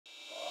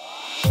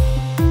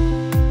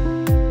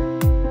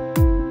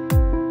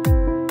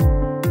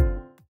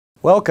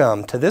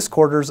Welcome to this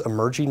quarter's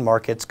Emerging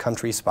Markets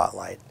Country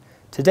Spotlight.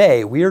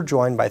 Today, we are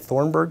joined by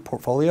Thornburg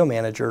Portfolio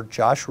Manager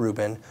Josh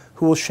Rubin,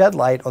 who will shed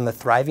light on the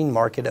thriving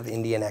market of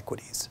Indian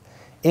equities.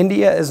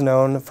 India is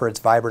known for its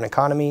vibrant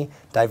economy,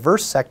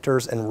 diverse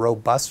sectors, and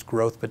robust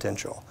growth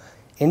potential.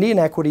 Indian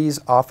equities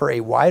offer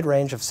a wide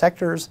range of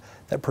sectors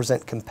that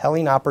present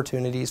compelling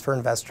opportunities for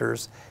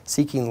investors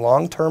seeking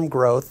long-term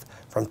growth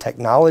from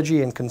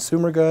technology and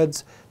consumer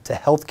goods to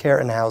healthcare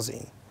and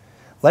housing.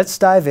 Let's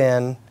dive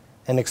in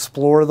and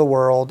explore the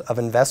world of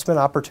investment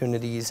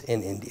opportunities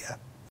in India.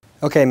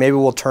 Okay, maybe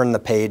we'll turn the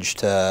page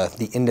to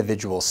the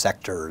individual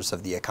sectors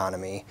of the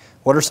economy.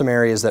 What are some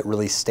areas that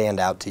really stand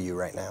out to you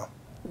right now?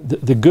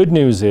 The good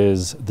news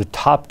is the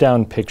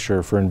top-down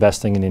picture for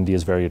investing in India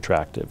is very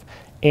attractive,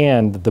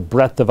 and the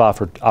breadth of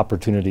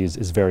opportunities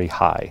is very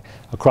high.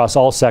 Across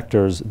all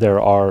sectors, there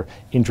are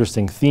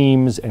interesting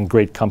themes and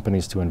great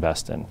companies to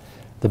invest in.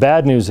 The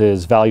bad news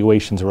is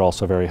valuations are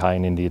also very high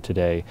in India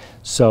today,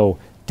 so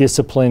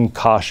discipline,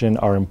 caution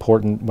are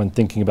important when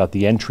thinking about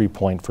the entry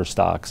point for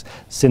stocks,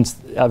 since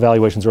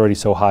valuations are already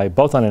so high,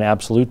 both on an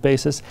absolute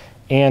basis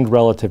and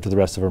relative to the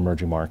rest of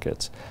emerging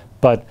markets.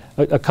 But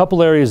a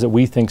couple areas that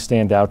we think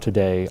stand out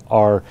today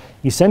are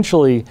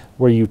essentially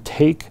where you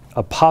take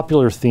a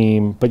popular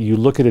theme, but you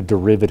look at a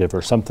derivative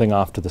or something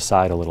off to the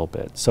side a little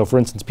bit. So for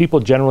instance,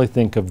 people generally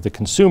think of the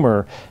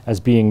consumer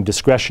as being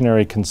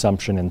discretionary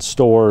consumption in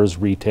stores,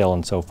 retail,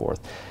 and so forth.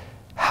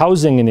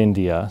 Housing in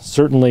India,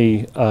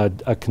 certainly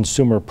a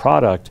consumer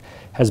product,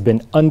 has been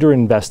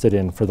underinvested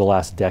in for the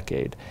last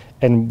decade.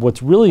 And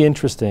what's really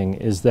interesting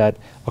is that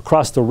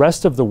across the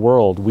rest of the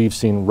world, we've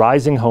seen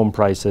rising home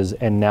prices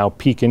and now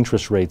peak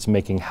interest rates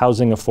making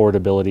housing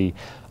affordability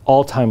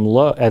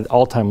at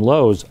all-time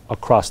lows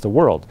across the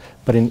world.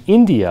 But in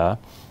India,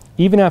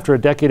 even after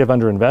a decade of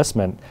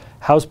underinvestment,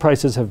 house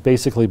prices have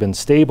basically been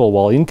stable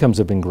while incomes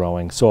have been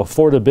growing. So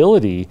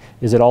affordability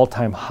is at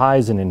all-time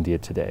highs in India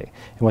today.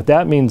 And what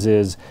that means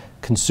is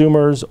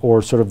consumers,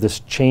 or sort of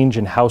this change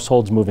in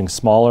households moving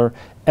smaller,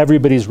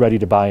 everybody's ready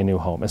to buy a new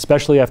home.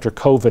 Especially after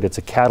COVID, it's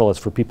a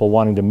catalyst for people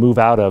wanting to move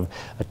out of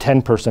a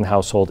 10-person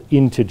household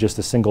into just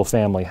a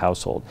single-family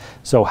household.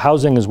 So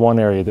housing is one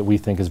area that we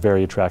think is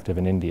very attractive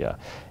in India.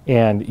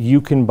 And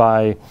you can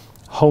buy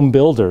home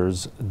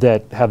builders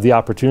that have the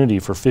opportunity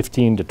for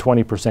 15 to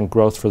 20%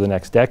 growth for the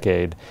next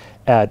decade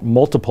at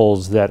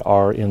multiples that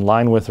are in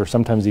line with or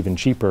sometimes even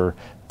cheaper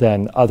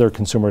than other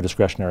consumer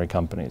discretionary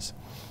companies.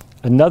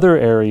 Another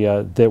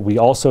area that we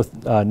also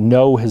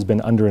know has been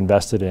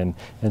underinvested in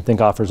and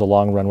think offers a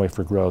long runway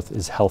for growth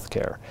is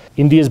healthcare.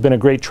 India has been a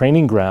great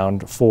training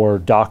ground for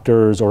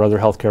doctors or other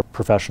healthcare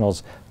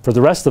professionals for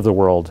the rest of the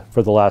world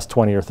for the last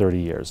 20 or 30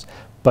 years.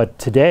 But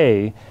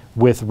today,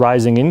 with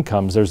rising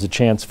incomes, there's a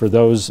chance for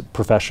those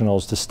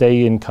professionals to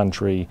stay in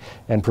country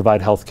and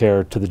provide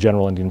healthcare to the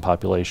general Indian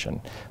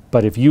population.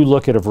 But if you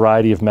look at a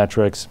variety of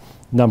metrics,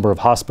 number of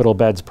hospital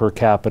beds per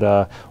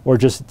capita, or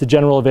just the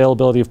general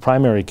availability of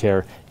primary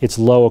care, it's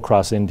low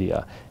across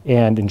India.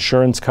 And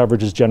insurance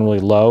coverage is generally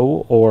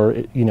low, or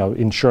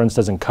insurance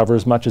doesn't cover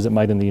as much as it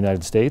might in the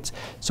United States.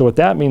 So what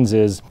that means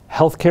is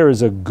healthcare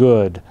is a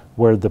good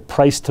where the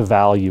price to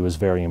value is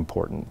very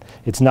important.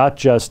 It's not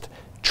just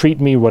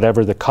treat me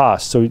whatever the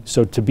cost.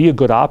 So to be a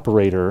good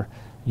operator,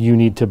 you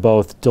need to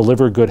both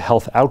deliver good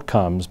health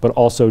outcomes, but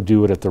also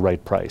do it at the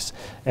right price.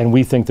 And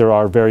we think there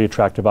are very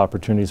attractive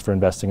opportunities for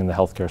investing in the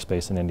healthcare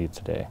space in India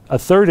today. A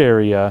third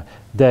area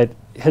that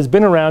has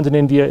been around in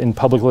India in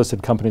public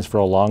listed companies for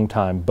a long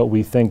time, but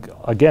we think,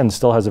 again,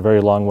 still has a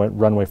very long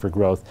runway for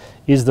growth,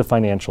 is the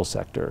financial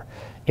sector.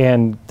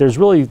 And there's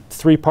really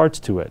three parts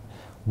to it.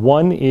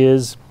 One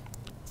is,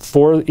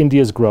 for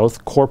India's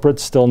growth, corporates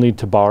still need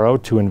to borrow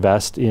to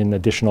invest in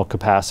additional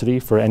capacity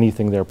for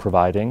anything they're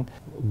providing.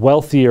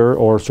 Wealthier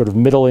or sort of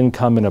middle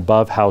income and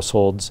above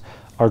households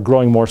are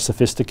growing more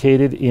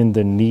sophisticated in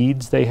the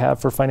needs they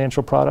have for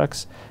financial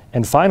products.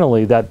 And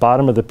finally, that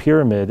bottom of the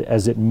pyramid,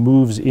 as it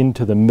moves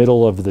into the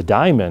middle of the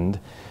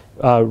diamond,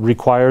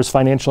 requires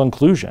financial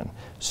inclusion.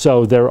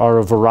 So there are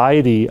a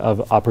variety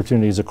of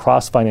opportunities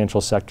across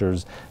financial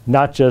sectors,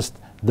 not just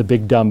the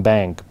big dumb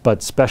bank,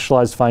 but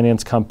specialized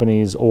finance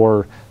companies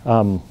or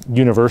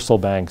universal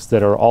banks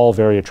that are all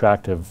very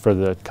attractive for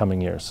the coming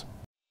years.